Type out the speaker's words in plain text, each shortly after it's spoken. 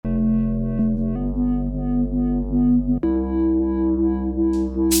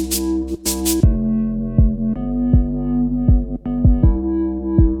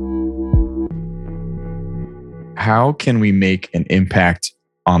how can we make an impact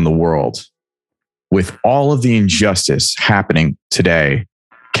on the world? With all of the injustice happening today,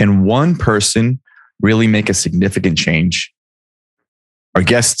 can one person really make a significant change? Our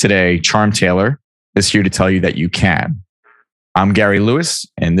guest today, Charm Taylor, is here to tell you that you can. I'm Gary Lewis,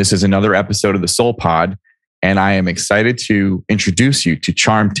 and this is another episode of the Soul Pod, and I am excited to introduce you to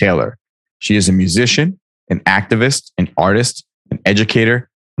Charm Taylor. She is a musician, an activist, an artist, an educator,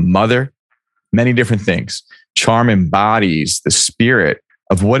 a mother, many different things. Charm embodies the spirit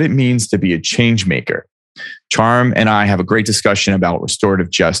of what it means to be a changemaker. Charm and I have a great discussion about restorative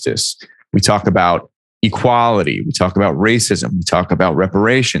justice. We talk about equality. We talk about racism. We talk about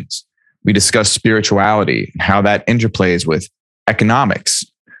reparations. We discuss spirituality and how that interplays with economics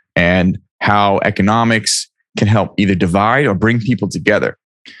and how economics can help either divide or bring people together.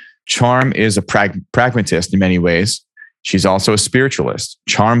 Charm is a pragmatist in many ways. She's also a spiritualist.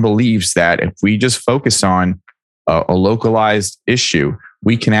 Charm believes that if we just focus on a localized issue,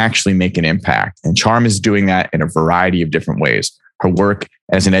 we can actually make an impact. And Charm is doing that in a variety of different ways. Her work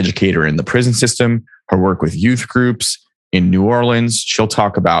as an educator in the prison system, her work with youth groups in New Orleans. She'll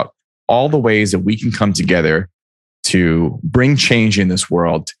talk about all the ways that we can come together to bring change in this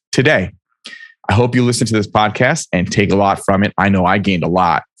world today. I hope you listen to this podcast and take a lot from it. I know I gained a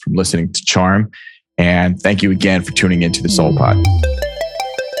lot from listening to Charm. And thank you again for tuning into the Soul Pod.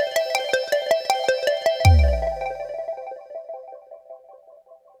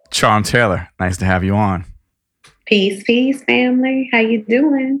 Charm Taylor, nice to have you on. Peace, family. How you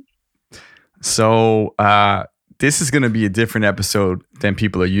doing? So this is going to be a different episode than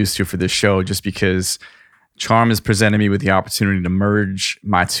people are used to for this show, just because Charm has presented me with the opportunity to merge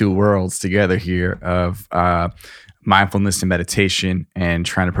my two worlds together here of mindfulness and meditation, and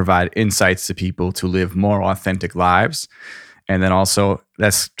trying to provide insights to people to live more authentic lives. And then also,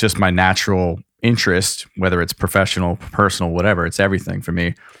 that's just my natural interest, whether it's professional, personal, whatever, it's everything for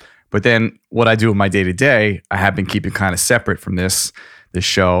me. But then what I do in my day-to-day, I have been keeping kind of separate from this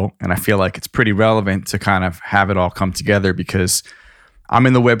show. And I feel like it's pretty relevant to kind of have it all come together, because I'm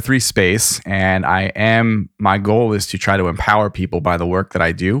in the Web3 space, and my goal is to try to empower people by the work that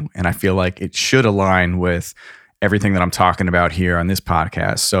I do. And I feel like it should align with everything that I'm talking about here on this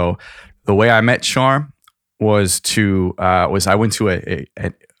podcast. So the way I met Charm was I went to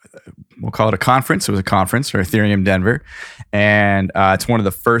we'll call it a conference. It was a conference for ETH Denver. And it's one of the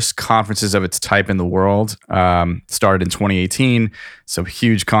first conferences of its type in the world. Started in 2018. So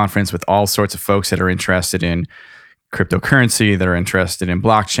huge conference with all sorts of folks that are interested in cryptocurrency, that are interested in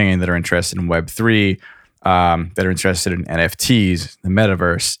blockchain, that are interested in Web3, that are interested in NFTs, the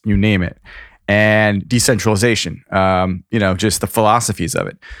metaverse, you name it. And decentralization, just the philosophies of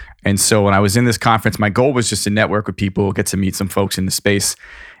it. And so when I was in this conference, my goal was just to network with people, get to meet some folks in the space.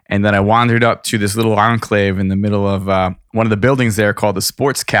 And then I wandered up to this little enclave in the middle of one of the buildings there called the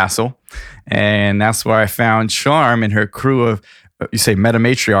Sports Castle. And that's where I found Charm and her crew of, you say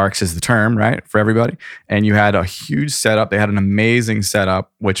MetaMatriarchs is the term, right, for everybody. And you had a huge setup. They had an amazing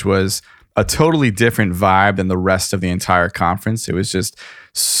setup, which was a totally different vibe than the rest of the entire conference. It was just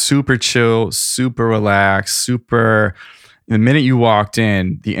super chill, super relaxed, the minute you walked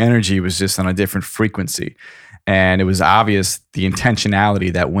in, the energy was just on a different frequency. And it was obvious the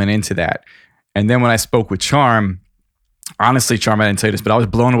intentionality that went into that. And then when I spoke with Charm, honestly, Charm, I didn't tell you this, but I was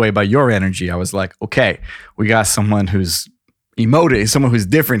blown away by your energy. I was like, okay, we got someone who's emotive, someone who's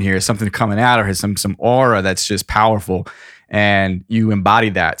different here, something coming out of her, some aura that's just powerful. And you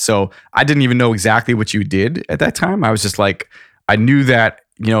embodied that. So I didn't even know exactly what you did at that time. I was just like, I knew that,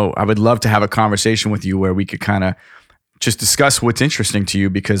 I would love to have a conversation with you where we could kind of just discuss what's interesting to you,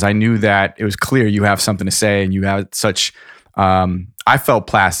 because I knew that it was clear you have something to say, and you have such, I felt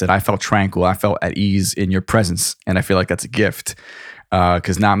placid, I felt tranquil, I felt at ease in your presence. And I feel like that's a gift,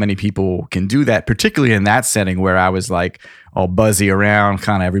 because not many people can do that, particularly in that setting where I was like all buzzy around,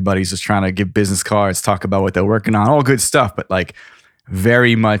 kind of everybody's just trying to give business cards, talk about what they're working on, all good stuff, but like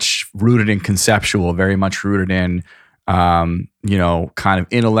very much rooted in conceptual, very much rooted in, kind of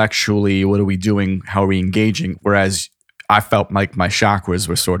intellectually, what are we doing? How are we engaging? Whereas I felt like my chakras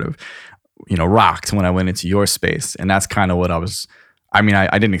were sort of, rocked when I went into your space. And that's kind of what I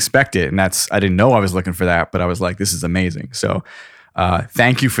didn't expect it. And I didn't know I was looking for that, but I was like, this is amazing. So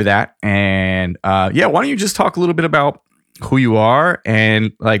thank you for that. And why don't you just talk a little bit about who you are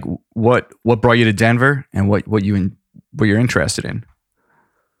and like what brought you to Denver and what you're interested in?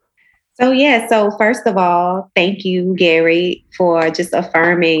 So first of all, thank you, Gary, for just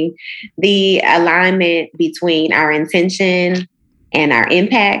affirming the alignment between our intention and our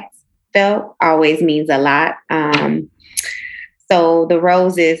impact. Felt always means a lot. So the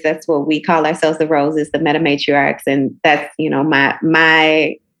roses, that's what we call ourselves, the roses, the MetaMatriarchs. And that's,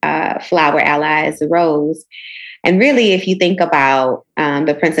 my flower ally is the rose. And really, if you think about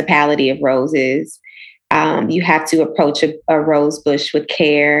the principality of roses, you have to approach a rose bush with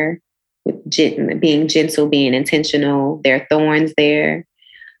care, with being gentle, being intentional. There are thorns there.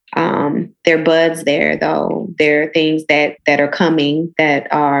 There are buds there, though. There are things that are coming that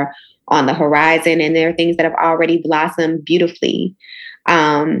are on the horizon, and there are things that have already blossomed beautifully.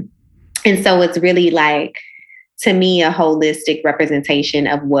 And so it's really like, to me, a holistic representation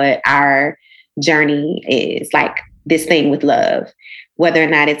of what our journey is, like this thing with love. Whether or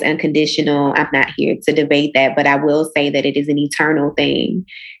not it's unconditional, I'm not here to debate that, but I will say that it is an eternal thing.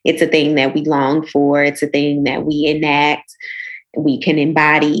 It's a thing that we long for. It's a thing that we enact, we can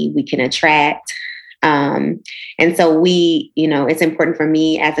embody, we can attract. And so it's important for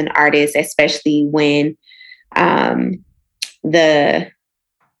me as an artist, especially when the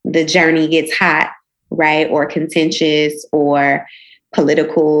journey gets hot, right? Or contentious or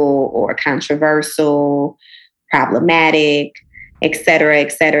political or controversial, problematic, et cetera,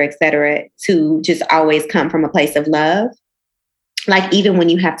 to just always come from a place of love. Like even when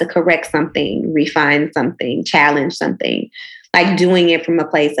you have to correct something, refine something, challenge something, like doing it from a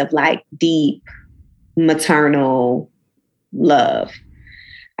place of like deep maternal love.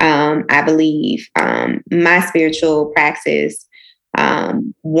 I believe my spiritual praxis,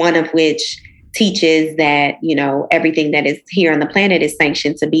 one of which teaches that, everything that is here on the planet is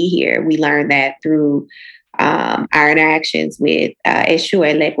sanctioned to be here. We learn that through our interactions with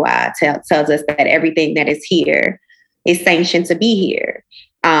Eshua Legua, tells us that everything that is here is sanctioned to be here.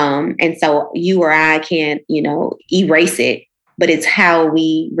 And so you or I can't, erase it, but it's how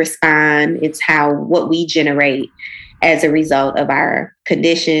we respond. It's what we generate as a result of our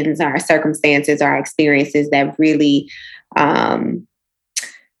conditions, our circumstances, our experiences that really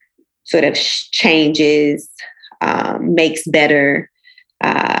sort of changes, makes better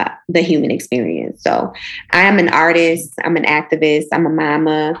the human experience. So I am an artist, I'm an activist, I'm a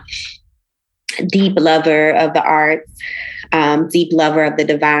mama, deep lover of the arts, deep lover of the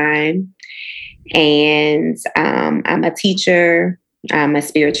divine. And I'm a teacher, I'm a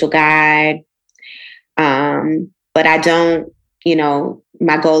spiritual guide. But I don't,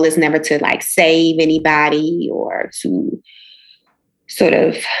 my goal is never to like save anybody or to sort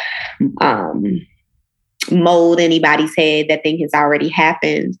of mold anybody's head. That thing has already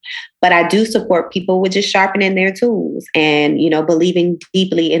happened. But I do support people with just sharpening their tools and, believing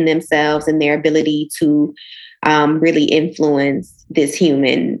deeply in themselves and their ability to really influence this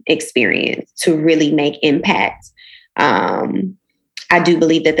human experience, to really make impact. I do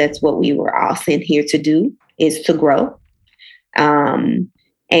believe that that's what we were all sent here to do, is to grow and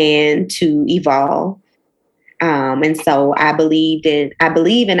to evolve. And so I believe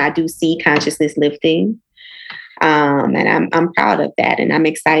and I do see consciousness lifting. And I'm proud of that. And I'm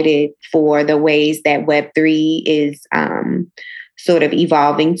excited for the ways that Web3 is sort of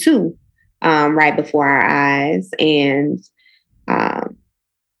evolving too, right before our eyes. And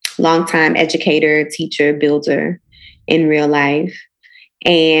longtime educator, teacher, builder in real life.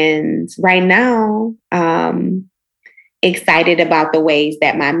 And right now, excited about the ways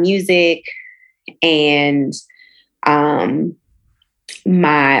that my music and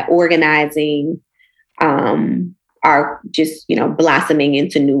my organizing are just, blossoming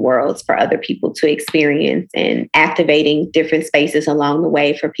into new worlds for other people to experience, and activating different spaces along the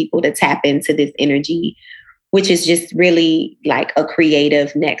way for people to tap into this energy, which is just really like a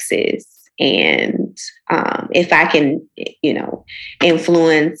creative nexus. And if I can,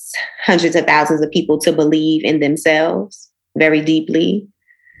 influence hundreds of thousands of people to believe in themselves very deeply,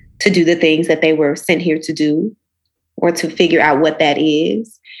 to do the things that they were sent here to do, or to figure out what that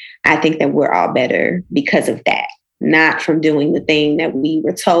is, I think that we're all better because of that. Not from doing the thing that we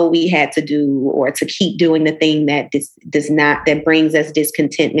were told we had to do, or to keep doing the thing that that brings us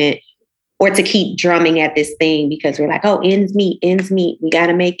discontentment, or to keep drumming at this thing because we're like, oh, ends meet. We got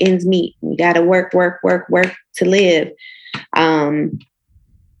to make ends meet. We got to work to live.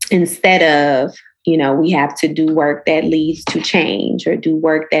 Instead of, we have to do work that leads to change, or do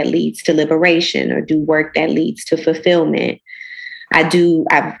work that leads to liberation, or do work that leads to fulfillment. I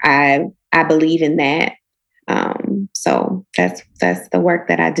believe in that. So that's the work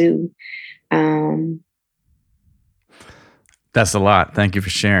that I do. That's a lot. Thank you for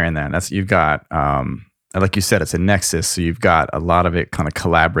sharing that. You've got, like you said, it's a nexus. So you've got a lot of it kind of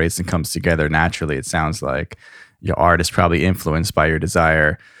collaborates and comes together naturally. It sounds like your art is probably influenced by your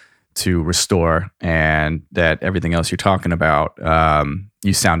desire to restore, and that everything else you're talking about,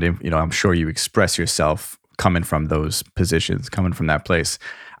 you sound, I'm sure you express yourself coming from those positions, coming from that place.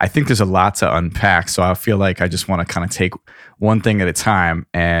 I think there's a lot to unpack. So I feel like I just want to kind of take one thing at a time,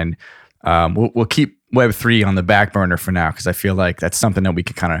 and we'll keep Web3 on the back burner for now, because I feel like that's something that we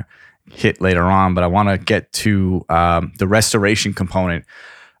could kind of hit later on. But I want to get to the restoration component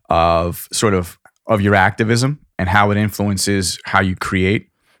of your activism and how it influences how you create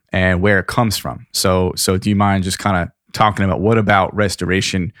and where it comes from. So do you mind just kind of talking about what about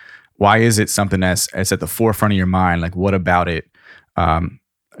restoration? Why is it something that's at the forefront of your mind? Like, what about it? How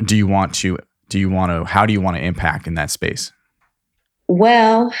do you want to impact in that space?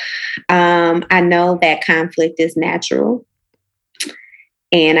 Well, I know that conflict is natural,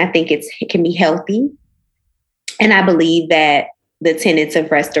 and I think it can be healthy. And I believe that the tenets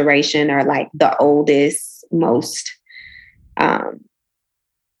of restoration are like the oldest, most,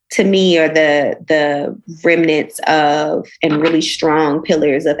 to me, are the remnants of and really strong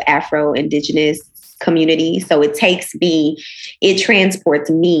pillars of Afro-Indigenous communities. So it transports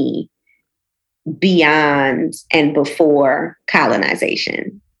me beyond and before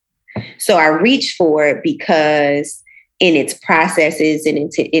colonization. So I reach for it because in its processes and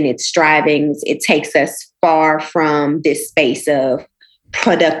in its strivings, it takes us far from this space of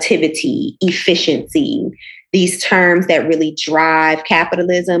productivity, efficiency, these terms that really drive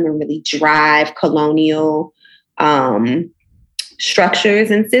capitalism and really drive colonial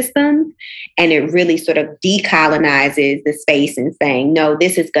structures and systems. And it really sort of decolonizes the space and saying, no,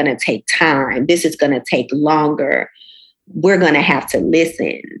 this is going to take time. This is going to take longer. We're going to have to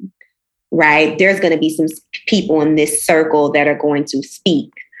listen, right? There's going to be some people in this circle that are going to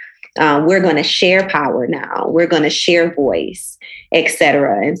speak. We're going to share power now. We're going to share voice,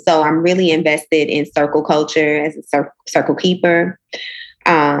 etc. And so I'm really invested in circle culture as a circle keeper.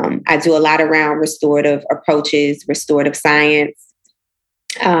 I do a lot around restorative approaches, restorative science,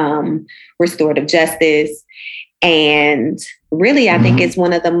 restorative justice. And really, I think it's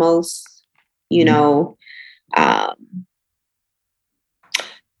one of the most,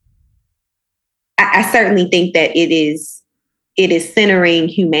 I certainly think that it is centering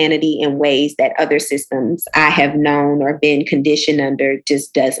humanity in ways that other systems I have known or been conditioned under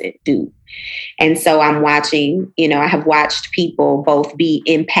just doesn't do. And so I'm watching, I have watched people both be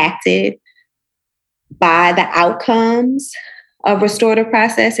impacted by the outcomes of restorative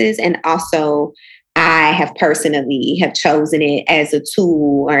processes, and also I have personally have chosen it as a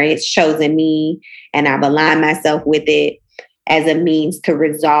tool, or it's chosen me, and I've aligned myself with it as a means to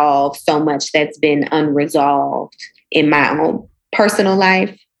resolve so much that's been unresolved in my own personal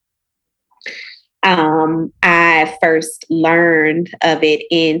life. I first learned of it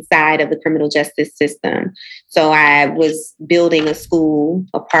inside of the criminal justice system. So I was building a school,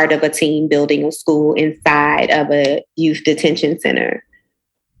 a part of a team building a school inside of a youth detention center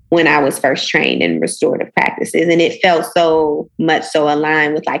when I was first trained in restorative practices. And it felt so much so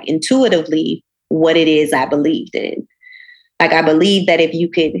aligned with like intuitively what it is I believed in. Like I believe that if you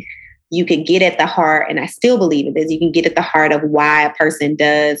could get at the heart, and I still believe in this, you can get at the heart of why a person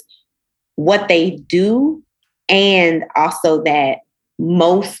does what they do, and also that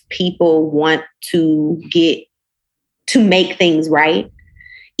most people want to make things right,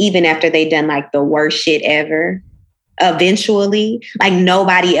 even after they've done like the worst shit ever. Eventually, like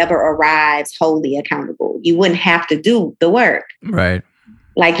nobody ever arrives wholly accountable. You wouldn't have to do the work. Right.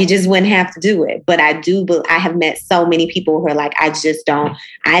 Like you just wouldn't have to do it. But I have met so many people who are like, I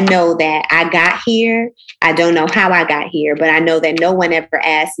know that I got here. I don't know how I got here, but I know that no one ever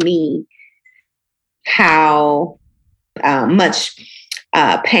asked me how much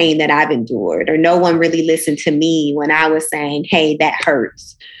pain that I've endured, or no one really listened to me when I was saying, hey, that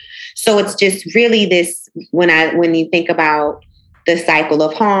hurts. So it's just really this, when you think about the cycle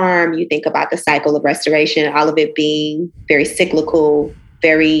of harm, you think about the cycle of restoration, all of it being very cyclical,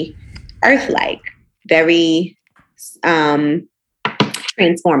 very earth-like, very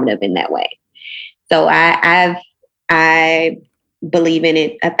transformative in that way. So I believe in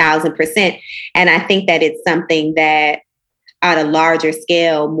it 1,000%. And I think that it's something that on a larger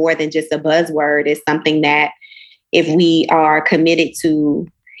scale, more than just a buzzword, is something that if we are committed to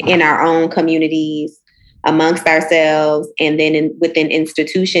in our own communities, amongst ourselves, and then within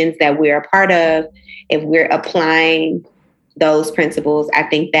institutions that we're a part of, if we're applying those principles, I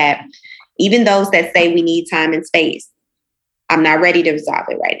think that even those that say we need time and space, I'm not ready to resolve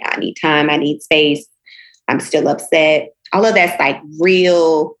it right now. I need time, I need space, I'm still upset. All of that's like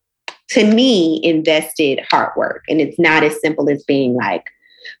real, to me, invested hard work. And it's not as simple as being like,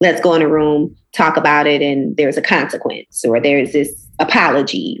 let's go in a room, talk about it, and there's a consequence, or there's this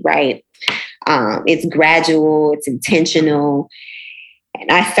apology, right? It's gradual, it's intentional.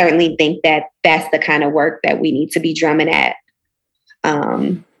 And I certainly think that that's the kind of work that we need to be drumming at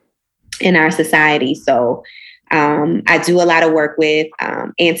in our society. So I do a lot of work with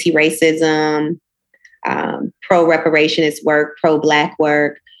anti-racism, pro-reparationist work, pro-Black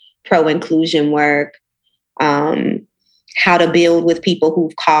work, pro-inclusion work, how to build with people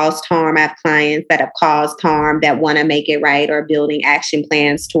who've caused harm. I have clients that have caused harm that want to make it right, or building action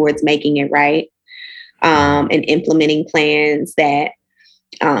plans towards making it right, and implementing plans that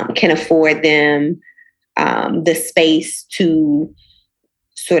can afford them the space to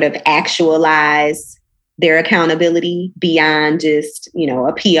sort of actualize their accountability beyond just,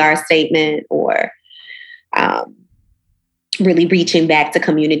 a PR statement, or really reaching back to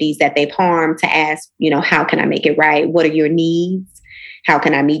communities that they've harmed to ask, how can I make it right? What are your needs? How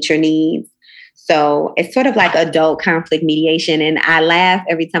can I meet your needs? So it's sort of like adult conflict mediation. And I laugh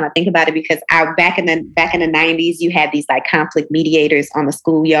every time I think about it, because back in the 90s, you had these like conflict mediators on the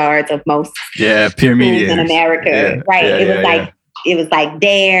schoolyards of most peer schools mediators in America, right? It was like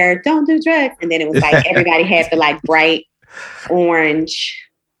dare, don't do drugs. And then it was like everybody had the like bright orange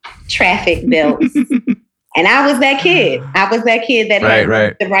traffic belts. And I was that kid. I was that kid that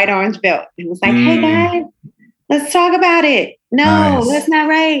had the bright orange belt. It was like, hey guys, let's talk about it. No, that's not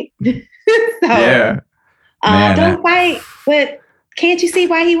right. Don't fight. But can't you see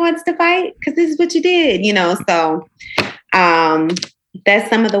why he wants to fight? Because this is what you did, So that's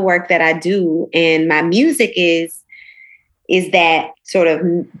some of the work that I do. And my music is that sort of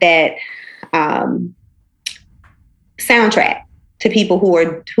that soundtrack to people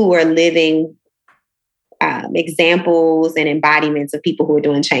who are living examples and embodiments of people who are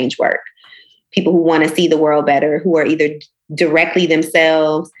doing change work, people who want to see the world better, who are either directly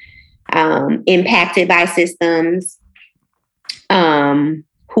themselves impacted by systems,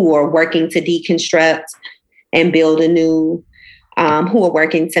 who are working to deconstruct and build anew, who are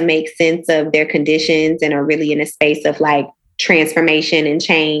working to make sense of their conditions and are really in a space of like transformation and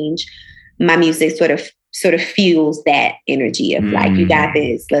change. My music sort of fuels that energy of like, you got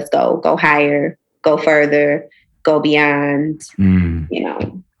this, let's go higher, go further, go beyond,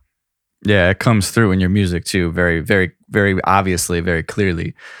 Yeah, it comes through in your music too, very, very, very obviously, very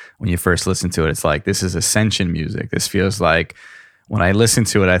clearly. When you first listen to it, it's like, this is ascension music. This feels like, when I listen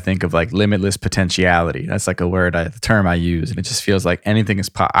to it, I think of like limitless potentiality. That's like the term I use. And it just feels like anything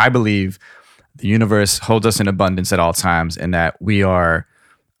is I believe the universe holds us in abundance at all times, and that we are,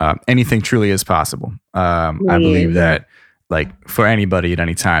 anything truly is possible. I believe that, like, for anybody at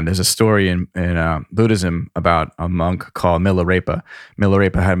any time. There's a story in Buddhism about a monk called Milarepa.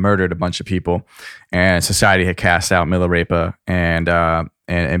 Milarepa had murdered a bunch of people, and society had cast out Milarepa,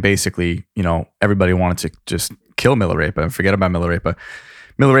 and basically, everybody wanted to just kill Milarepa and forget about Milarepa.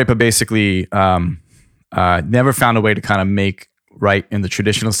 Milarepa basically never found a way to kind of make right in the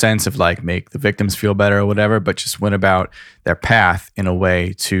traditional sense of like make the victims feel better or whatever, but just went about their path in a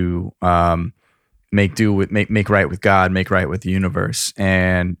way to make right with God, make right with the universe,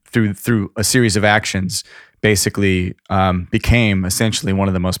 and through a series of actions, basically became essentially one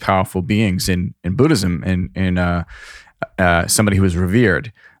of the most powerful beings in Buddhism, and somebody who was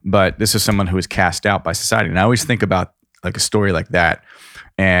revered. But this is someone who was cast out by society. And I always think about like a story like that,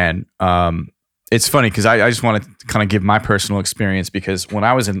 and it's funny because I just want to kind of give my personal experience, because when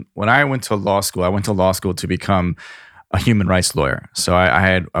I went to law school to become a human rights lawyer. So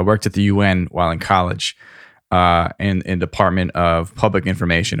I worked at the UN while in college, in Department of Public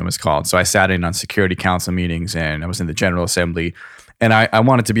Information, it was called. So I sat in on Security Council meetings, and I was in the General Assembly, and I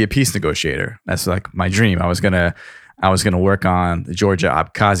wanted to be a peace negotiator. That's like my dream. I was gonna work on the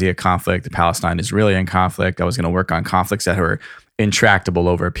Georgia-Abkhazia conflict, the Palestine-Israeli conflict. I was gonna work on conflicts that were intractable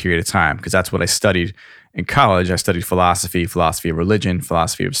over a period of time, because that's what I studied in college. I studied philosophy of religion,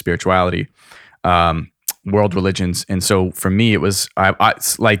 philosophy of spirituality, world religions. And so for me, it was, I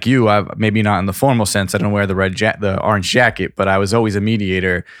like you, maybe not in the formal sense, I don't wear the orange jacket, but I was always a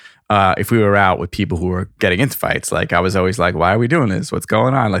mediator. If we were out with people who were getting into fights, like I was always like, why are we doing this? What's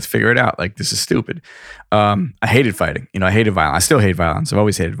going on? Let's figure it out. Like, this is stupid. I hated fighting. I hated violence. I still hate violence. I've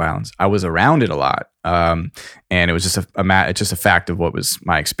always hated violence. I was around it a lot. And it was just it's just a fact of what was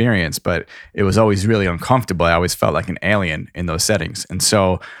my experience, but it was always really uncomfortable. I always felt like an alien in those settings. And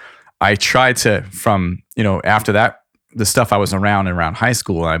so I tried to, after that, the stuff I was around high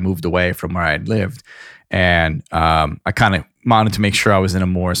school, I moved away from where I had lived. And I kind of wanted to make sure I was in a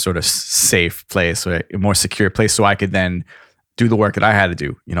more sort of safe place, or a more secure place, so I could then do the work that I had to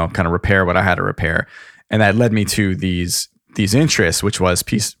do, kind of repair what I had to repair. And that led me to these interests, which was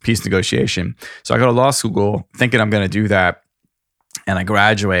peace negotiation. So I go to law school thinking I'm going to do that. And I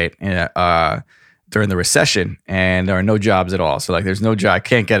graduate during the recession, and there are no jobs at all. So like, there's no job. I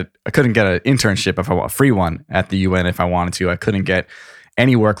couldn't get an internship if I want a free one at the UN if I wanted to. I couldn't get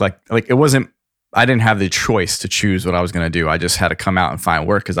any work. Like it wasn't. I didn't have the choice to choose what I was going to do. I just had to come out and find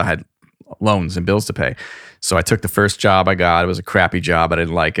work because I had loans and bills to pay. So I took the first job I got. It was a crappy job. I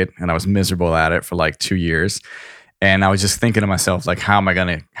didn't like it, and I was miserable at it for like 2 years. And I was just thinking to myself, like, how am I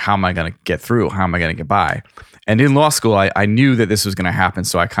gonna get through? How am I gonna get by? And in law school, I knew that this was gonna happen.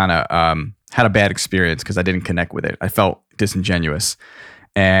 So I kind of had a bad experience because I didn't connect with it. I felt disingenuous,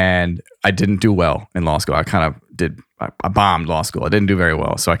 and I didn't do well in law school. I bombed law school. I didn't do very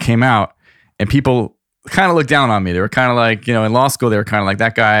well. So I came out, and people kind of looked down on me. They were kind of like, in law school, they were kind of like,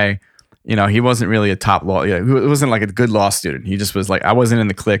 that guy, he wasn't really a top law. He wasn't like a good law student. He just was like, I wasn't in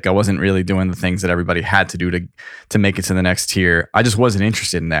the clique. I wasn't really doing the things that everybody had to do to make it to the next tier. I just wasn't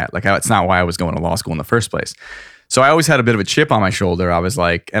interested in that. Like, it's not why I was going to law school in the first place. So I always had a bit of a chip on my shoulder. I was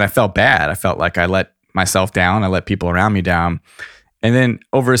like, and I felt bad. I felt like I let myself down. I let people around me down. And then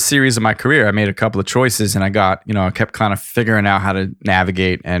over a series of my career, I made a couple of choices, and I kept kind of figuring out how to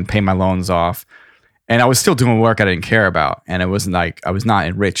navigate and pay my loans off. And I was still doing work I didn't care about. And it wasn't like I was not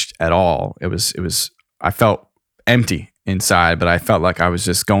enriched at all. I felt empty inside, but I felt like I was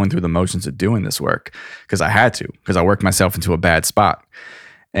just going through the motions of doing this work because I had to, because I worked myself into a bad spot.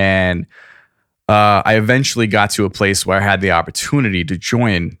 And I eventually got to a place where I had the opportunity to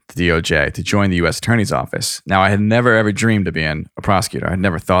join the DOJ, to join the U.S. Attorney's Office. Now, I had never, ever dreamed of being a prosecutor. I had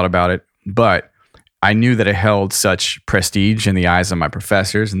never thought about it, but I knew that it held such prestige in the eyes of my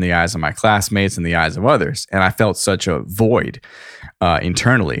professors, in the eyes of my classmates, in the eyes of others. And I felt such a void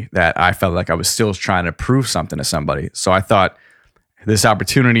internally that I felt like I was still trying to prove something to somebody. So I thought, this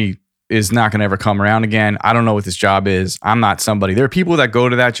opportunity is not going to ever come around again. I don't know what this job is. I'm not somebody. There are people that go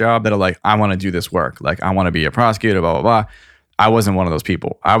to that job that are like, I want to do this work. Like, I want to be a prosecutor, blah, blah, blah. I wasn't one of those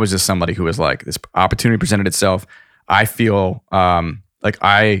people. I was just somebody who was like, this opportunity presented itself. I feel like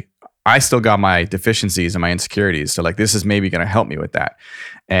I still got my deficiencies and my insecurities. So like, this is maybe going to help me with that.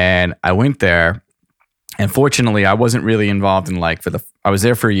 And I went there, and fortunately I wasn't really involved in I was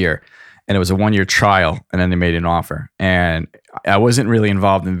there for a year, and it was a 1-year trial, and then they made an offer. And I wasn't really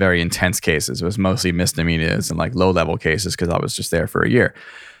involved in very intense cases. It was mostly misdemeanors and like low level cases because I was just there for a year.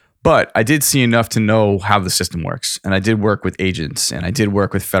 But I did see enough to know how the system works. And I did work with agents, and I did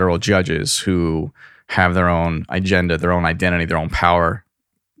work with federal judges who have their own agenda, their own identity, their own power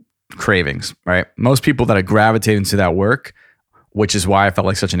cravings, right? Most people that I gravitate into that work, which is why I felt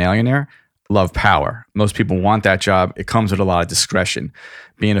like such an alien there, love power. Most people want that job. It comes with a lot of discretion.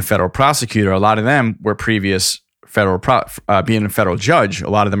 Being a federal prosecutor, a lot of them were previous being a federal judge, a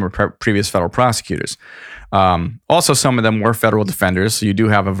lot of them were previous federal prosecutors. Also, some of them were federal defenders. So you do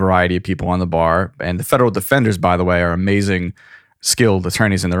have a variety of people on the bar. And the federal defenders, by the way, are amazing, skilled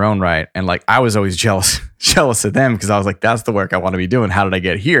attorneys in their own right. And like, I was always jealous of them because I was like, that's the work I want to be doing. How did I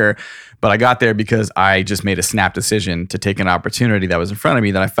get here? But I got there because I just made a snap decision to take an opportunity that was in front of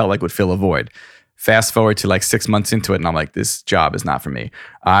me that I felt like would fill a void. Fast forward to like 6 months into it, and I'm like, this job is not for me.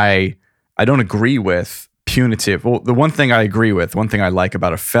 I don't agree with punitive. Well, the one thing I agree with, one thing I like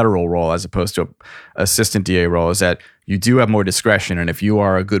about a federal role as opposed to an assistant DA role is that you do have more discretion. And if you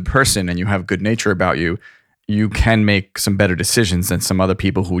are a good person and you have good nature about you, you can make some better decisions than some other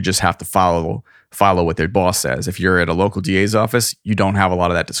people who just have to follow what their boss says. If you're at a local DA's office, you don't have a lot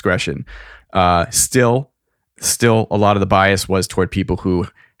of that discretion. Still, a lot of the bias was toward people who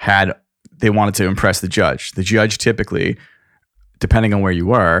they wanted to impress the judge. The judge typically, depending on where you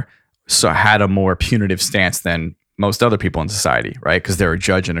were, had a more punitive stance than most other people in society, right? Because they're a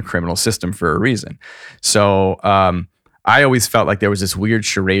judge in a criminal system for a reason. So I always felt like there was this weird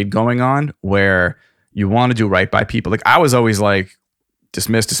charade going on where you want to do right by people. Like, I was always like,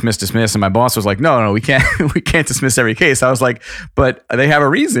 dismiss. And my boss was like, no, we can't dismiss every case. I was like, but they have a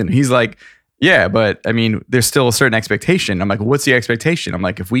reason. He's like, yeah, but I mean, there's still a certain expectation. I'm like, well, what's the expectation? I'm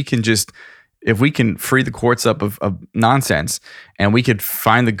like, if we can free the courts up of nonsense, and we could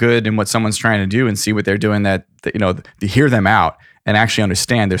find the good in what someone's trying to do and see what they're doing, that to hear them out and actually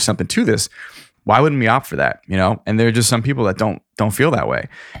understand there's something to this, why wouldn't we opt for that? And there are just some people that don't feel that way,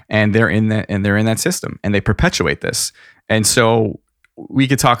 and they're in that system, and they perpetuate this. And so we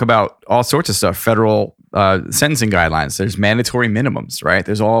could talk about all sorts of stuff, federal sentencing guidelines. There's mandatory minimums, right?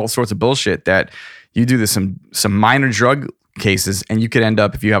 There's all sorts of bullshit that you do this, some minor drug cases, and you could end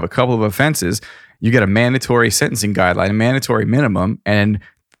up, if you have a couple of offenses, you get a mandatory sentencing guideline, a mandatory minimum, and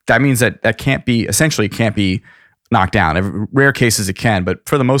that means that can't be knocked down. In rare cases it can, but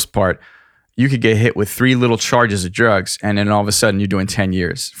for the most part, you could get hit with 3 little charges of drugs, and then all of a sudden you're doing 10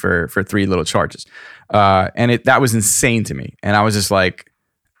 years for 3 little charges. And that was insane to me. And I was just like,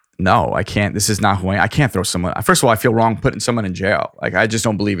 no, I can't. This is not who I am. I can't throw someone. First of all, I feel wrong putting someone in jail. Like, I just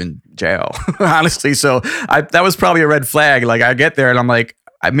don't believe in jail, honestly. So that was probably a red flag. Like, I get there and I'm like,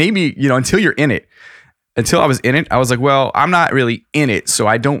 maybe, until you're in it. Until I was in it, I was like, well, I'm not really in it. So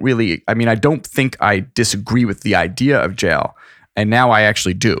I don't think I disagree with the idea of jail. And now I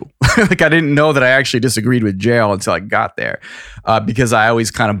actually do. Like, I didn't know that I actually disagreed with jail until I got there, because I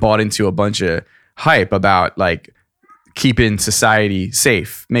always kind of bought into a bunch of hype about like keeping society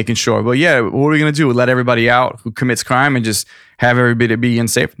safe, making sure, well, yeah, what are we going to do? Let everybody out who commits crime and just have everybody be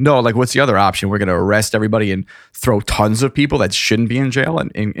unsafe? No, like, what's the other option? We're going to arrest everybody and throw tons of people that shouldn't be in jail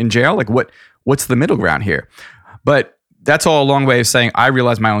and in jail? Like, what's the middle ground here? But that's all a long way of saying I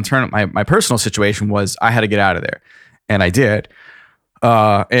realized my personal situation was I had to get out of there. And I did.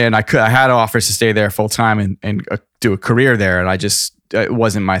 And I had offers to stay there full time and do a career there. And it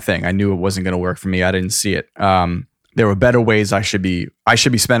wasn't my thing. I knew it wasn't going to work for me. I didn't see it. There were better ways I should be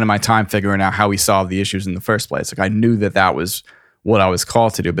spending my time figuring out how we solve the issues in the first place. Like, I knew that was what I was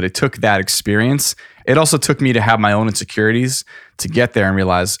called to do, but it took that experience. It also took me to have my own insecurities to get there and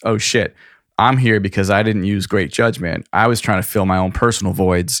realize, oh shit, I'm here because I didn't use great judgment. I was trying to fill my own personal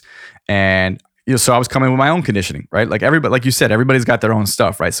voids. And so I was coming with my own conditioning, right? Like, everybody, like you said, everybody's got their own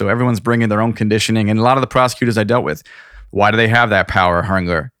stuff, right? So everyone's bringing their own conditioning. And a lot of the prosecutors I dealt with, why do they have that power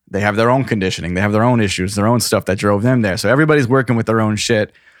hunger? They have their own conditioning. They have their own issues, their own stuff that drove them there. So everybody's working with their own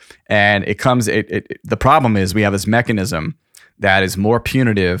shit. And the problem is we have this mechanism that is more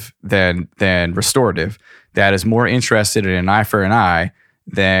punitive than restorative, that is more interested in an eye for an eye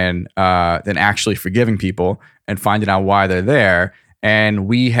than actually forgiving people and finding out why they're there. And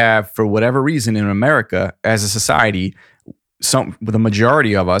we have, for whatever reason in America as a society, the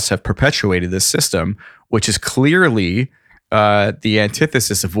majority of us have perpetuated this system, which is clearly the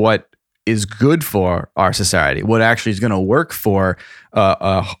antithesis of what is good for our society, what actually is going to work for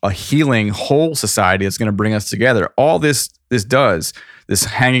a healing whole society that's going to bring us together. All this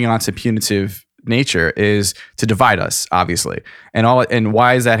hanging on to punitive nature is to divide us, obviously. And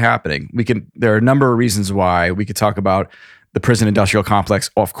why is that happening? There are a number of reasons why. We could talk about the prison industrial complex,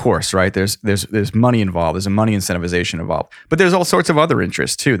 of course, right? There's money involved. There's a money incentivization involved. But there's all sorts of other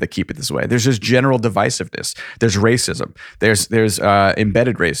interests too that keep it this way. There's just general divisiveness. There's racism. There's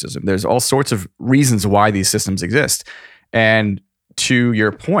embedded racism. There's all sorts of reasons why these systems exist. And to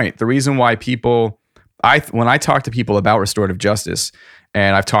your point, the reason why when I talk to people about restorative justice,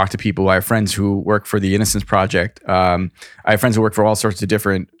 and I've talked to people, I have friends who work for the Innocence Project. I have friends who work for all sorts of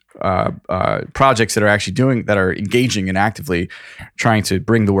different projects that are engaging and actively trying to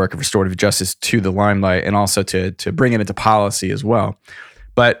bring the work of restorative justice to the limelight, and also to bring it into policy as well.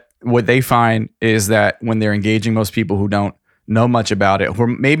 But what they find is that when they're engaging most people who don't know much about it, or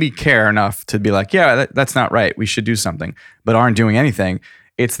maybe care enough to be like, yeah, that's not right, we should do something, but aren't doing anything,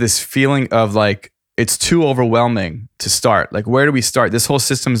 it's this feeling of like, it's too overwhelming to start. Like, where do we start? This whole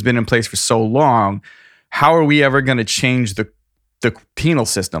system has been in place for so long. How are we ever going to change the penal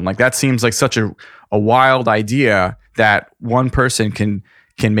system? Like, that seems like such a wild idea that one person can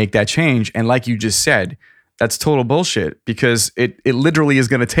make that change. And like you just said, that's total bullshit, because it literally is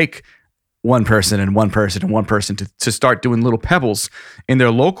going to take one person and one person and one person to start doing little pebbles in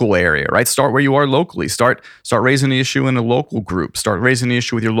their local area, right? Start where you are locally. Start raising the issue in a local group. Start raising the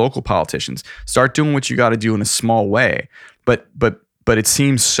issue with your local politicians. Start doing what you got to do in a small way. But it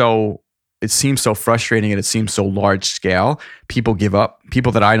seems so frustrating, and it seems so large scale. People give up.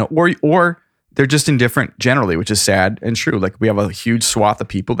 People that I know, or they're just indifferent generally, which is sad and true. Like, we have a huge swath of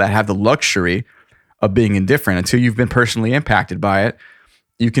people that have the luxury of being indifferent until you've been personally impacted by it.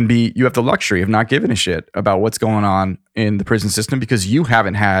 You have the luxury of not giving a shit about what's going on in the prison system because you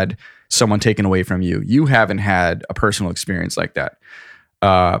haven't had someone taken away from you. You haven't had a personal experience like that.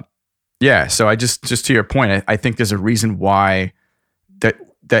 Yeah. So I just to your point, I think there's a reason why that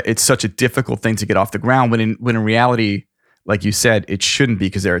it's such a difficult thing to get off the ground, when in reality, like you said, it shouldn't be,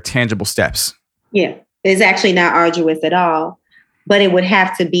 because there are tangible steps. Yeah. It's actually not arduous at all, but it would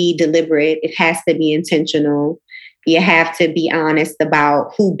have to be deliberate. It has to be intentional. You have to be honest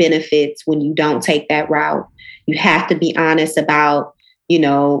about who benefits when you don't take that route. You have to be honest about,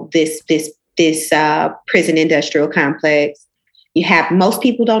 this prison industrial complex. Most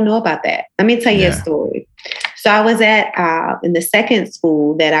people don't know about that. Let me tell you a story. So I was in the second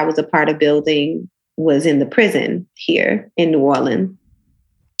school that I was a part of building was in the prison here in New Orleans.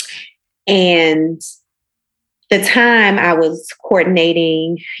 And the time I was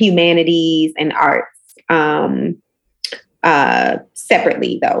coordinating humanities and arts,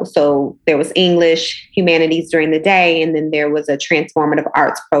 separately though. So there was English, humanities during the day, and then there was a transformative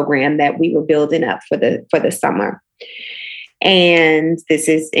arts program that we were building up for the summer. And this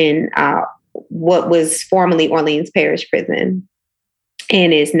is in what was formerly Orleans Parish Prison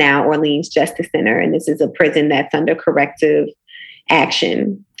and is now Orleans Justice Center. And this is a prison that's under corrective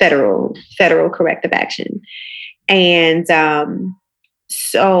action, federal corrective action. And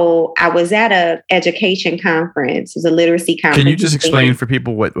so I was at a education conference. It was a literacy conference. Can you just explain for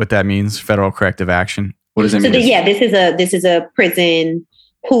people what that means? Federal corrective action. What does it mean? This is a prison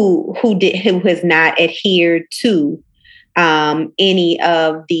who has not adhered to any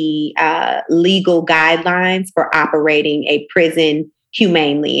of the legal guidelines for operating a prison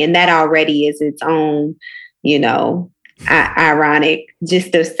humanely, and that already is its own, ironic.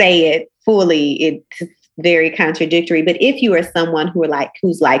 Just to say it fully, it's very contradictory. But if you are someone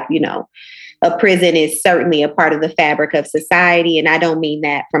who's like, a prison is certainly a part of the fabric of society, and I don't mean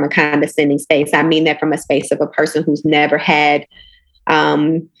that from a condescending space. I mean that from a space of a person who's never had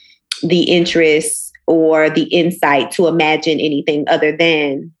the interest or the insight to imagine anything other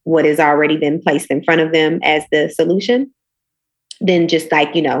than what has already been placed in front of them as the solution, than just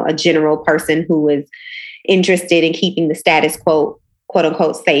like, a general person who is interested in keeping the status quo, quote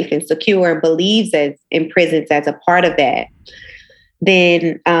unquote, safe and secure, and believes in prisons as a part of that.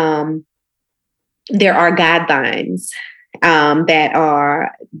 Then there are guidelines that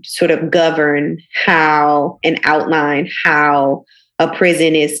are sort of govern how and outline how a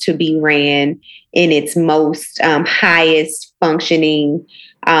prison is to be ran in its most highest functioning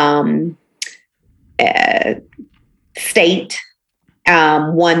state,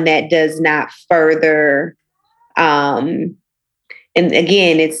 one that does not further. And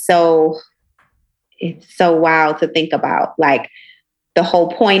again, it's so wild to think about. Like, the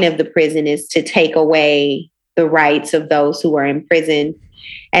whole point of the prison is to take away the rights of those who are in prison.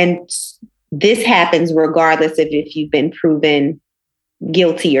 And this happens regardless of if you've been proven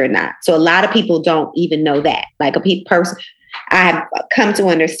guilty or not. So a lot of people don't even know that. Like I have come to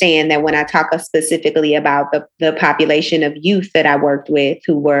understand that when I talk specifically about the population of youth that I worked with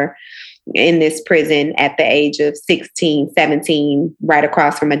who were in this prison at the age of 16, 17, right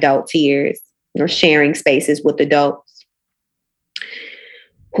across from adult years, or sharing spaces with adults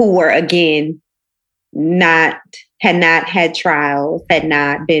who were, again, had not had trials, had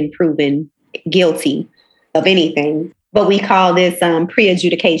not been proven guilty of anything. But we call this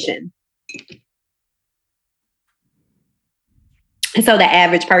pre-adjudication. And so the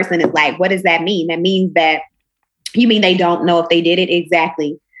average person is like, what does that mean? That means that, you mean they don't know if they did it?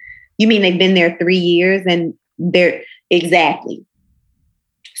 Exactly. You mean they've been there 3 years and they're exactly.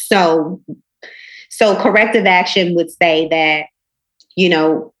 So corrective action would say that,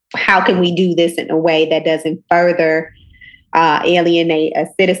 how can we do this in a way that doesn't further alienate a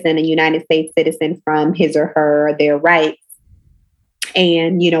citizen, a United States citizen, from his or her, their rights?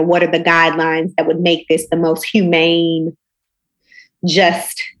 And, what are the guidelines that would make this the most humane,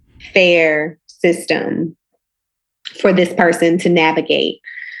 just, fair system for this person to navigate?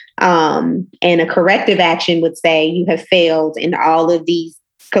 And a corrective action would say you have failed in all of these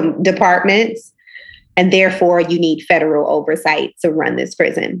departments, and therefore you need federal oversight to run this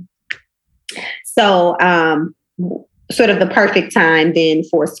prison. So sort of the perfect time then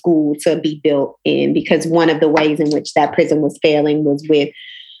for school to be built in, because one of the ways in which that prison was failing was with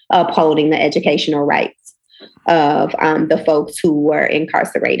upholding the educational rights of the folks who were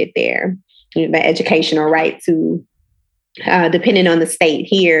incarcerated there. The educational right to, depending on the state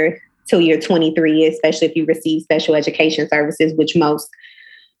here, till you're 23, especially if you receive special education services, which most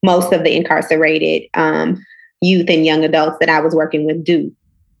of the incarcerated youth and young adults that I was working with do.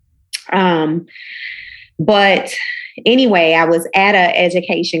 But anyway, I was at an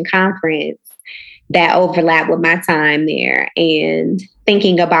education conference that overlapped with my time there, and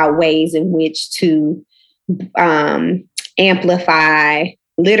thinking about ways in which to amplify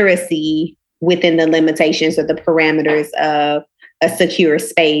literacy within the limitations or the parameters of a secure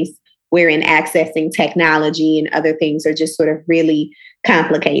space, wherein accessing technology and other things are just sort of really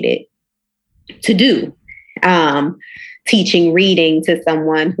complicated to do. Teaching reading to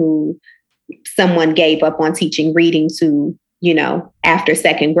someone gave up on teaching reading to, after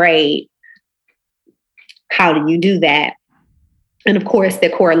second grade. How do you do that? And of course, the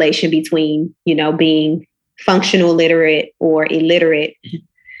correlation between, being functional literate or illiterate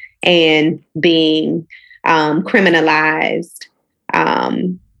and being criminalized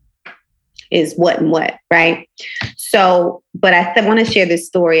is what and what, right? So, but I want to share this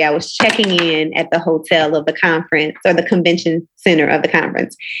story. I was checking in at the hotel of the conference, or the convention center of the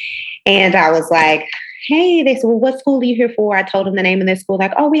conference. And I was like, hey, they said, well, what school are you here for? I told them the name of their school.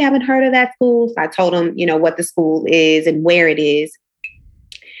 Like, oh, we haven't heard of that school. So I told them, what the school is and where it is.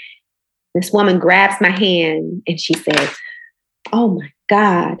 This woman grabs my hand and she says, Oh my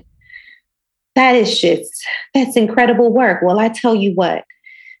God. That's incredible work. Well, I tell you what,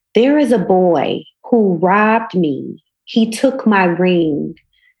 there is a boy who robbed me. He took my ring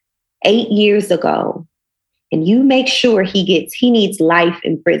 8 years ago, and you make sure he needs life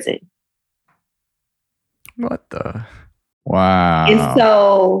in prison. What the? Wow. And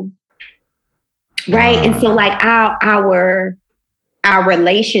so, right. Wow. And so like our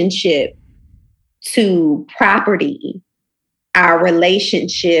relationship to property, our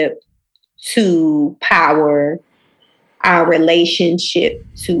relationship to power, our relationship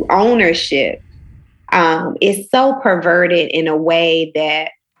to ownership is so perverted in a way that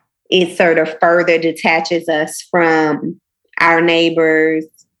it sort of further detaches us from our neighbors,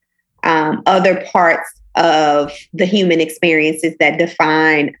 other parts of the human experiences that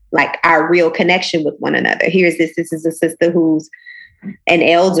define like our real connection with one another. This is a sister who's an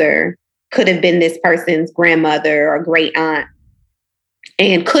elder, could have been this person's grandmother or great aunt,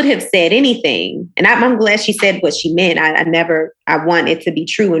 and could have said anything. And I'm glad she said what she meant. I want it to be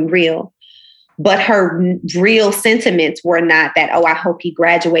true and real. But her real sentiments were not that, oh, I hope he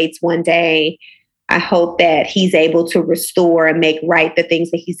graduates one day. I hope that he's able to restore and make right the things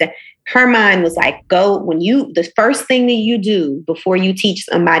that he said. Her mind was like, the first thing that you do before you teach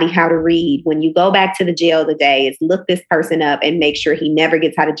somebody how to read, when you go back to the jail today, is look this person up and make sure he never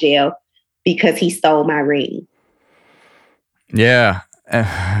gets out of jail because he stole my ring. Yeah.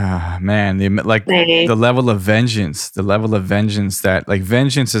 Man, the level of vengeance that like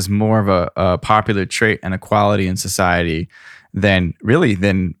vengeance is more of a popular trait and a quality in society than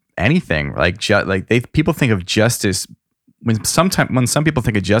anything. People think of justice when some people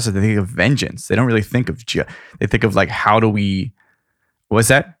think of justice, they think of vengeance. They don't really think of they think of like, how do we? What's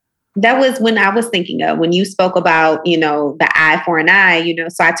that? That was when I was thinking of when you spoke about, the eye for an eye.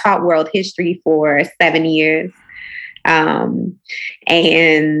 So I taught world history for 7 years. And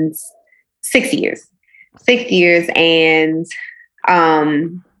 6 years. And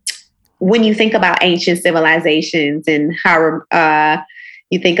when you think about ancient civilizations and how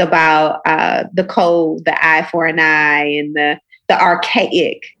you think about the code, the eye for an eye, and the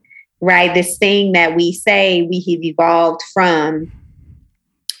archaic, right? This thing that we say we have evolved from,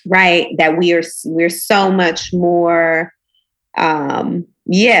 right? That we're so much more.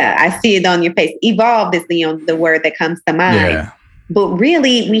 I see it on your face. Evolved is the word that comes to mind. Yeah. But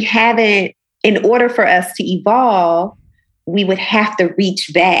really, we haven't, in order for us to evolve, we would have to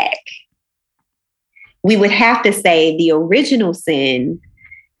reach back. We would have to say the original sin,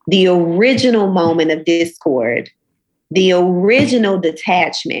 the original moment of discord, the original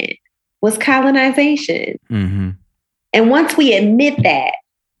detachment was colonization. Mm-hmm. And once we admit that,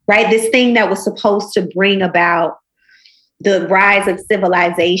 right, this thing that was supposed to bring about the rise of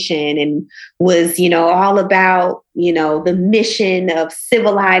civilization and was, all about, the mission of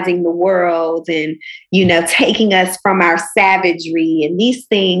civilizing the world and, taking us from our savagery and these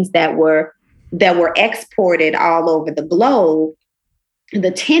things that were exported all over the globe.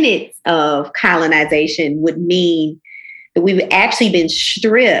 The tenets of colonization would mean that we've actually been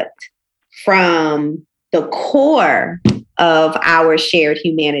stripped from the core of our shared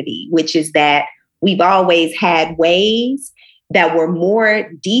humanity, which is that we've always had ways that were more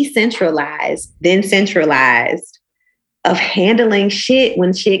decentralized than centralized of handling shit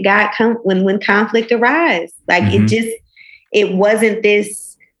when shit got when conflict arises. Like it wasn't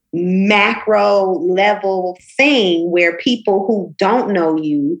this macro level thing where people who don't know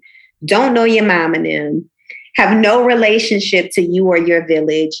you, don't know your mom and them, have no relationship to you or your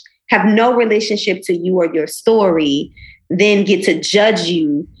village, have no relationship to you or your story, then get to judge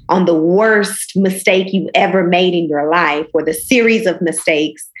you on the worst mistake you've ever made in your life or the series of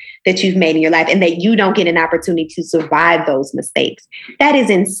mistakes that you've made in your life, and that you don't get an opportunity to survive those mistakes. That is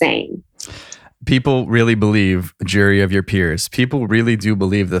insane. People really believe, jury of your peers, people really do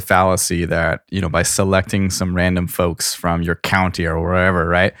believe the fallacy that, by selecting some random folks from your county or wherever,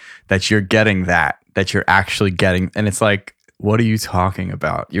 right, that you're getting that you're actually getting. And it's like, what are you talking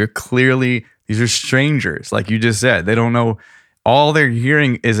about? These are strangers. Like you just said, they don't know. All they're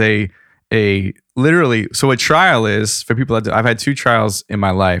hearing is a literally. So a trial is, for people I've had 2 trials in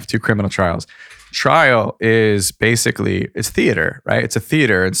my life, 2 criminal trials. Trial is basically, it's theater, right? It's a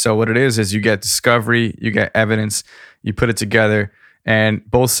theater. And so what it is you get discovery, you get evidence, you put it together, and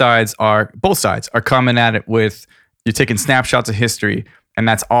both sides are coming at it with, you're taking snapshots of history, and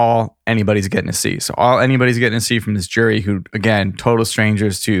that's all anybody's getting to see. So all anybody's getting to see from this jury, who, again, total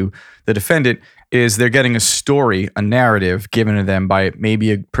strangers to the defendant, is they're getting a story, a narrative given to them by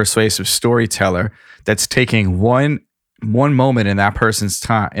maybe a persuasive storyteller that's taking one moment in that person's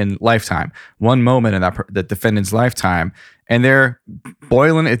lifetime, one moment in that defendant's lifetime, and they're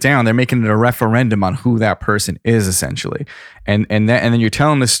boiling it down. They're making it a referendum on who that person is, essentially. And then you're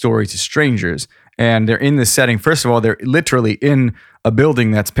telling this story to strangers, and they're in this setting. First of all, they're literally in a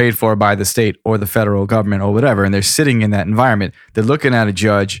building that's paid for by the state or the federal government or whatever, and they're sitting in that environment. They're looking at a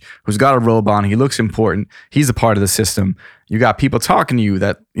judge who's got a robe on. He looks important. He's a part of the system. You got people talking to you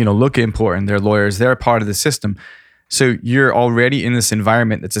that, look important. They're lawyers. They're a part of the system. So you're already in this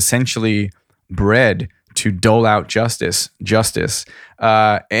environment that's essentially bred to dole out justice,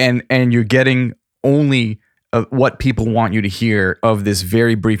 and you're getting only what people want you to hear of this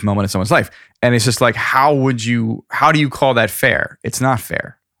very brief moment in someone's life. And it's just like, how do you call that fair? It's not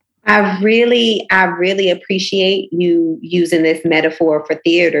fair. I really appreciate you using this metaphor for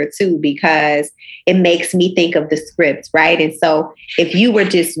theater too, because it makes me think of the script, right? And so if you were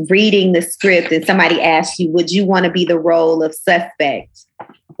just reading the script and somebody asked you, would you want to be the role of suspect?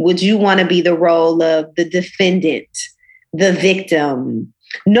 Would you want to be the role of the defendant, the victim?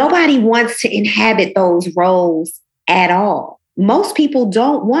 Nobody wants to inhabit those roles at all. Most people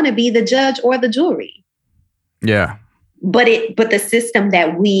don't want to be the judge or the jury. Yeah. But the system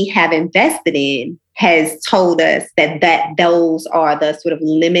that we have invested in has told us that those are the sort of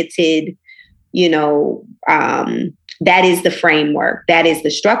limited, that is the framework, that is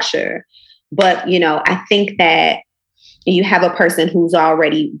the structure. But, I think that you have a person who's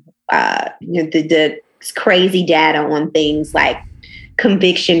already the crazy data on things like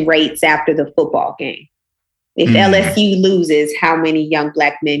conviction rates after the football game. If LSU loses, how many young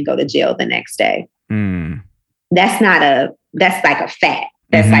Black men go to jail the next day? That's like a fact.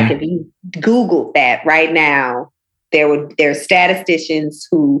 That's like if you Googled that right now, there are statisticians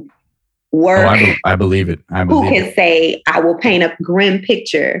who work. Oh, I believe it. Who can say, I will paint a grim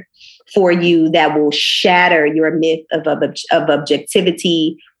picture for you that will shatter your myth of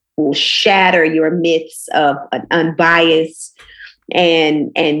objectivity, will shatter your myths of an unbiased,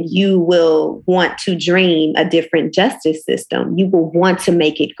 and you will want to dream a different justice system. You will want to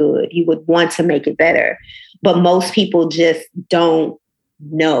make it good. You would want to make it better. But most people just don't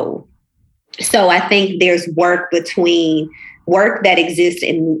know. So I think there's work that exists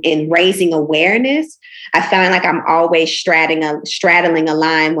in raising awareness. I find like I'm always straddling a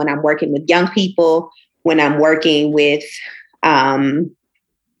line when I'm working with young people, when I'm working with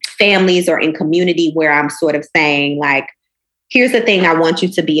families or in community, where I'm sort of saying like, here's the thing I want you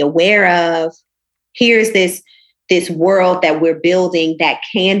to be aware of. Here's this world that we're building that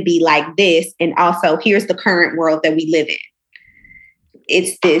can be like this. And also here's the current world that we live in.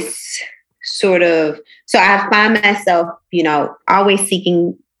 It's this sort of, so I find myself, always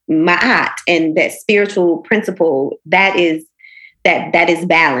seeking ma'at, and that spiritual principle that is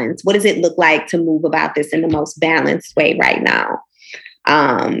balance. What does it look like to move about this in the most balanced way right now?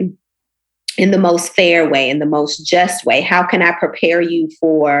 In the most fair way, in the most just way? How can I prepare you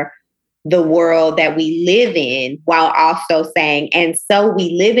for the world that we live in, while also saying, and so we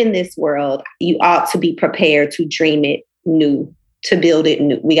live in this world, you ought to be prepared to dream it new, to build it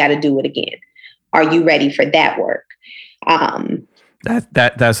new. We got to do it again. Are you ready for that work? That's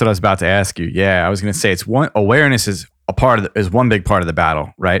what I was about to ask you. Yeah, I was going to say awareness is one big part of the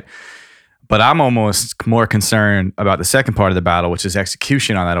battle, right? But I'm almost more concerned about the second part of the battle, which is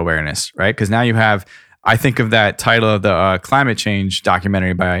execution on that awareness, right? Because now you have, I think of that title of the climate change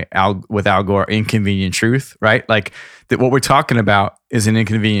documentary with Al Gore, Inconvenient Truth, right? Like what we're talking about is an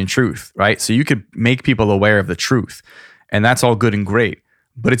inconvenient truth, right? So you could make people aware of the truth, and that's all good and great.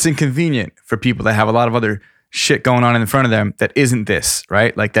 But it's inconvenient for people that have a lot of other shit going on in front of them that isn't this,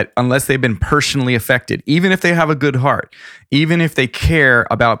 right? Like that, unless they've been personally affected, even if they have a good heart, even if they care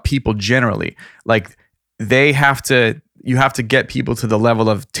about people generally, like you have to get people to the level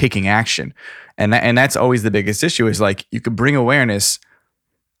of taking action. And that's always the biggest issue, is like, you could bring awareness.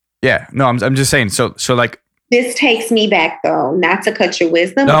 Yeah, no, I'm just saying. So like, this takes me back, though, not to cut your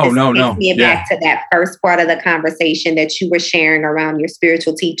wisdom. No. Takes me back to that first part of the conversation that you were sharing around your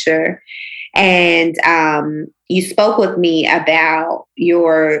spiritual teacher. And you spoke with me about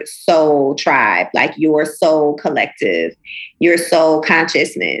your soul tribe, like your soul collective, your soul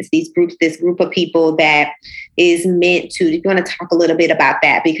consciousness, this group of people that is meant to, you want to talk a little bit about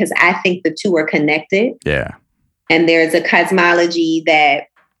that? Because I think the two are connected. Yeah. And there's a cosmology that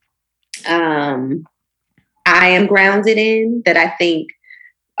I am grounded in that I think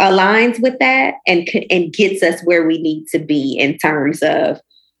aligns with that and gets us where we need to be in terms of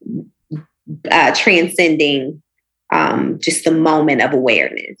transcending just the moment of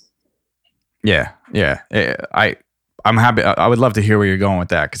awareness. Yeah. I'm happy. I would love to hear where you're going with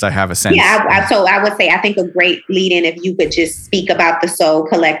that, because I have a sense. So I would say, I think a great lead in, if you could just speak about the soul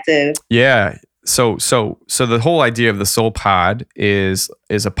collective. Yeah. So the whole idea of the soul pod is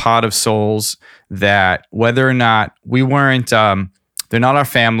a pod of souls that, whether or not we weren't, they're not our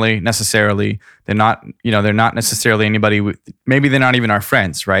family necessarily. They're not, they're not necessarily anybody. Maybe they're not even our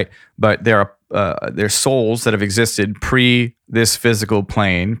friends, right? But they're souls that have existed pre this physical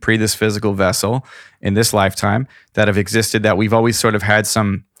plane, pre this physical vessel in this lifetime, that have existed, that we've always sort of had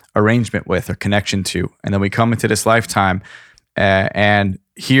some arrangement with or connection to, and then we come into this lifetime, and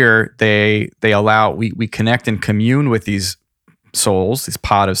here we connect and commune with these souls, this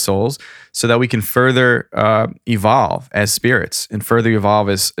pod of souls, so that we can further evolve as spirits and further evolve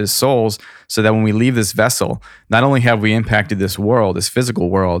as souls, so that when we leave this vessel, not only have we impacted this world, this physical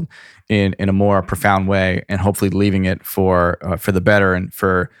world, in a more profound way, and hopefully leaving it for the better and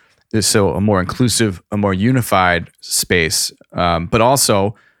for this, so a more inclusive, a more unified space, but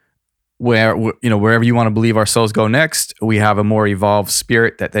also wherever you want to believe our souls go next, we have a more evolved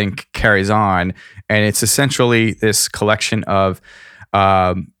spirit that then carries on, and it's essentially this collection of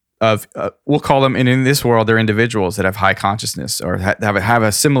we'll call them, and in this world, they're individuals that have high consciousness, or have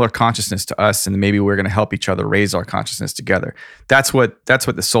a similar consciousness to us, and maybe we're going to help each other raise our consciousness together. That's what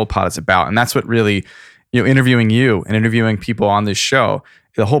the Soul Pod is about, and that's what really, interviewing you and interviewing people on this show.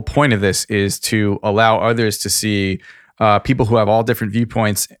 The whole point of this is to allow others to see people who have all different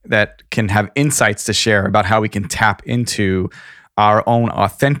viewpoints that can have insights to share about how we can tap into our own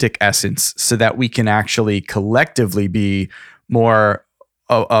authentic essence, so that we can actually collectively be more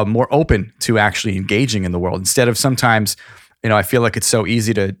open to actually engaging in the world. Instead of sometimes, I feel like it's so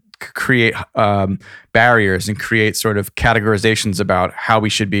easy to create barriers and create sort of categorizations about how we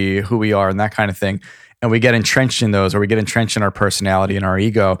should be, who we are, and that kind of thing. And we get entrenched in those, or we get entrenched in our personality and our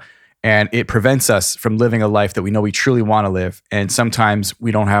ego. And it prevents us from living a life that we know we truly want to live. And sometimes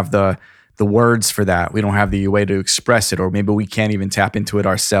we don't have the words for that. We don't have the way to express it, or maybe we can't even tap into it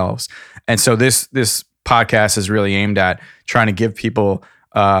ourselves. And so this podcast is really aimed at trying to give people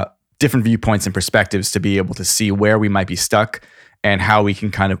different viewpoints and perspectives to be able to see where we might be stuck, and how we can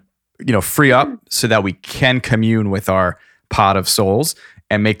kind of, free up so that we can commune with our pod of souls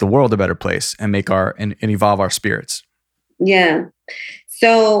and make the world a better place, and and evolve our spirits. Yeah.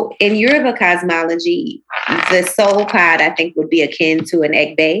 So in Yoruba cosmology, the soul pod, I think, would be akin to an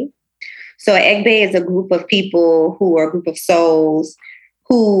egbe. So an egbe is a group of people who are a group of souls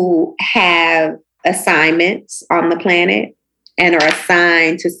who have assignments on the planet and are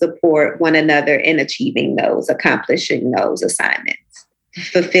assigned to support one another in achieving those, accomplishing those assignments,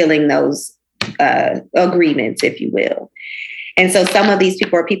 fulfilling those agreements, if you will. And so some of these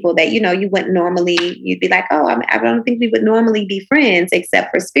people are people that, you wouldn't normally, you'd be like, oh, I don't think we would normally be friends,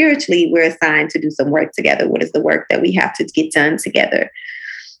 except for spiritually, we're assigned to do some work together. What is the work that we have to get done together?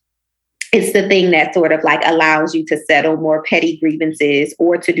 It's the thing that sort of like allows you to settle more petty grievances,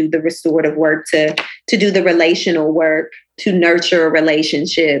 or to do the restorative work, to do the relational work, to nurture a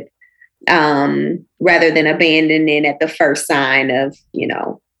relationship, rather than abandon it at the first sign of,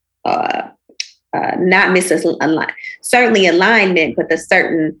 not misalignment, certainly alignment, but a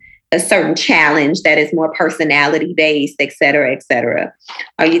certain challenge that is more personality based, et cetera, et cetera.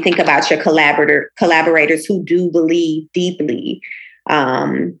 Or you think about your collaborators who do believe deeply,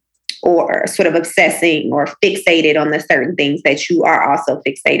 or sort of obsessing or fixated on the certain things that you are also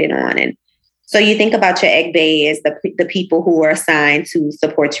fixated on. And so you think about your egbe as the people who are assigned to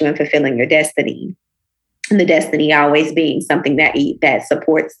support you in fulfilling your destiny. And the destiny always being something that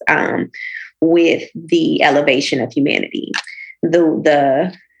supports with the elevation of humanity.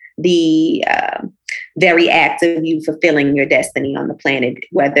 The very act of you fulfilling your destiny on the planet,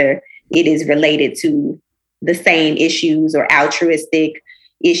 whether it is related to the same issues or altruistic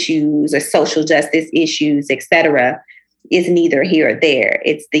issues or social justice issues, et cetera, is neither here or there.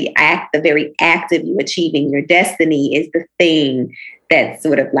 It's the very act of you achieving your destiny is the thing that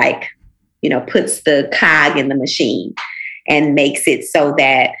sort of like, puts the cog in the machine and makes it so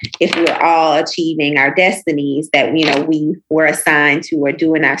that if we're all achieving our destinies that, we were assigned to, or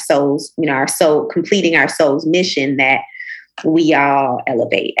doing our souls, completing our soul's mission, that we all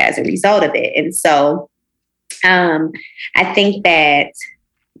elevate as a result of it. And so I think that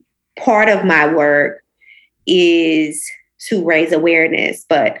part of my work is to raise awareness,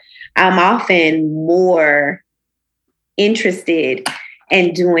 but I'm often more interested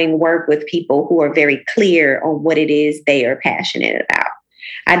in doing work with people who are very clear on what it is they are passionate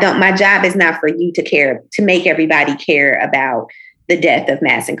about. My job is not for you to make everybody care about the death of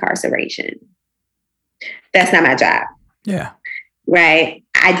mass incarceration. That's not my job. Yeah. Right.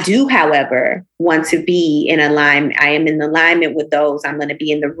 I do, however, want to be in alignment. I am in alignment with those. I'm going to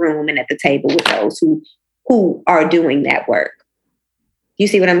be in the room and at the table with those who are doing that work. You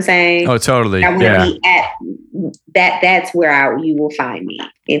see what I'm saying? Oh, totally. I want to be at that. That's where you will find me.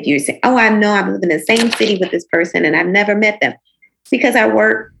 If you're saying, oh, I know I live in the same city with this person and I've never met them. Because our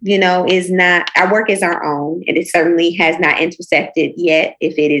work, our work is our own. And it certainly has not intersected yet.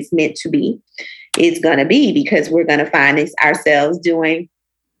 If it is meant to be, it's going to be, because we're going to find ourselves doing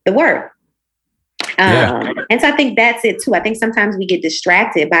the work. And so I think that's it too. I think sometimes we get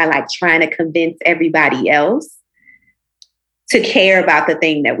distracted by like trying to convince everybody else to care about the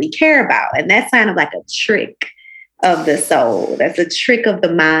thing that we care about. And that's kind of like a trick of the soul. That's a trick of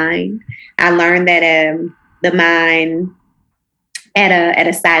the mind. I learned that the mind at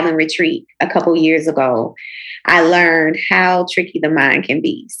a silent retreat a couple years ago. I learned how tricky the mind can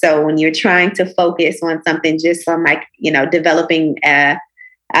be. So when you're trying to focus on something, just on like, developing an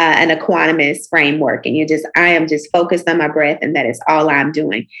equanimous framework, and I am just focused on my breath, and that is all I'm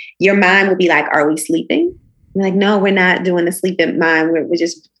doing. Your mind will be like, are we sleeping? You're like, no, we're not doing the sleeping mind. We're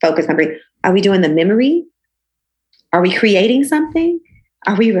just focused on breathing. Are we doing the memory? Are we creating something?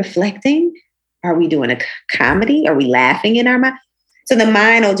 Are we reflecting? Are we doing a comedy? Are we laughing in our mind? So the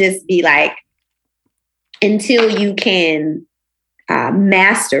mind will just be like, until you can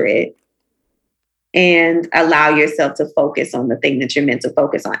master it and allow yourself to focus on the thing that you're meant to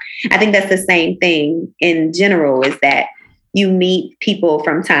focus on. I think that's the same thing in general, is that you meet people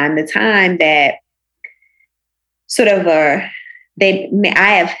from time to time that sort of I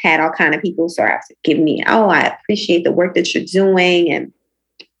have had all kind of people sort of give me, oh, I appreciate the work that you're doing. And,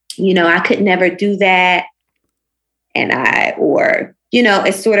 I could never do that. And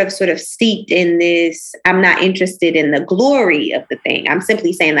it's sort of steeped in this, I'm not interested in the glory of the thing. I'm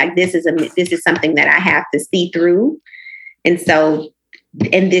simply saying like, this is something that I have to see through. And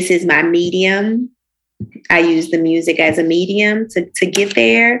this is my medium. I use the music as a medium to get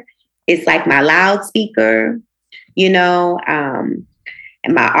there. It's like my loudspeaker, and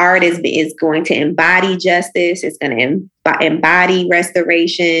my art is going to embody justice. It's going to embody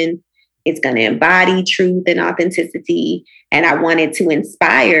restoration. It's going to embody truth and authenticity. And I wanted to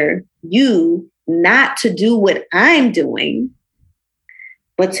inspire you not to do what I'm doing,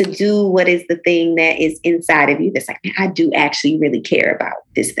 but to do what is the thing that is inside of you. That's like, I do actually really care about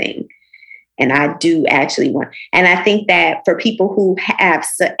this thing. And I do actually want. And I think that for people who have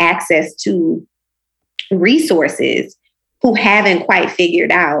access to resources, who haven't quite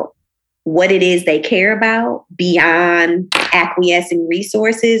figured out what it is they care about beyond acquiescing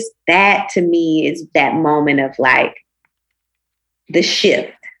resources, that to me is that moment of like the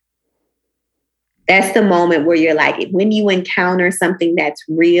shift. That's the moment where you're like, when you encounter something that's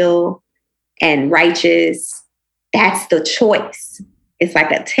real and righteous, that's the choice. It's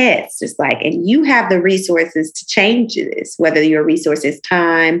like a test. It's like, and you have the resources to change this, whether your resource is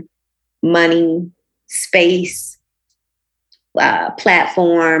time, money, space,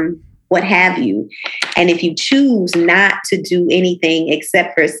 platform, what have you. And if you choose not to do anything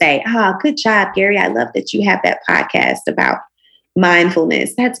except for say, good job, Gary. I love that you have that podcast about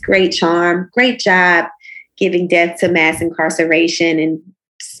mindfulness. That's great, Charm. Great job giving death to mass incarceration and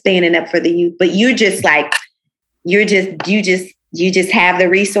standing up for the youth. But you're just like, you just have the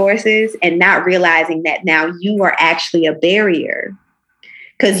resources and not realizing that now you are actually a barrier.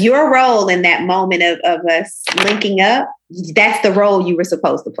 Because your role in that moment of us linking up, that's the role you were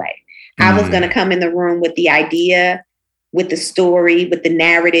supposed to play. I was going to come in the room with the idea, with the story, with the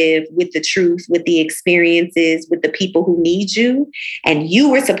narrative, with the truth, with the experiences, with the people who need you. And you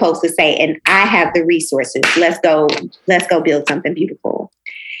were supposed to say, and I have the resources. Let's go build something beautiful.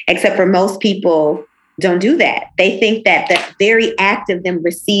 Except for most people don't do that. They think that the very act of them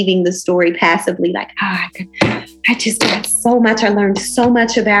receiving the story passively, like, I just got so much. I learned so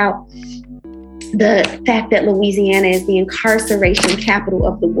much about the fact that Louisiana is the incarceration capital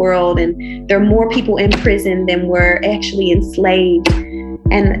of the world, and there are more people in prison than were actually enslaved.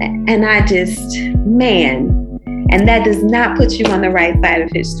 And I just, man, and that does not put you on the right side of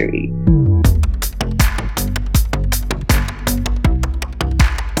history.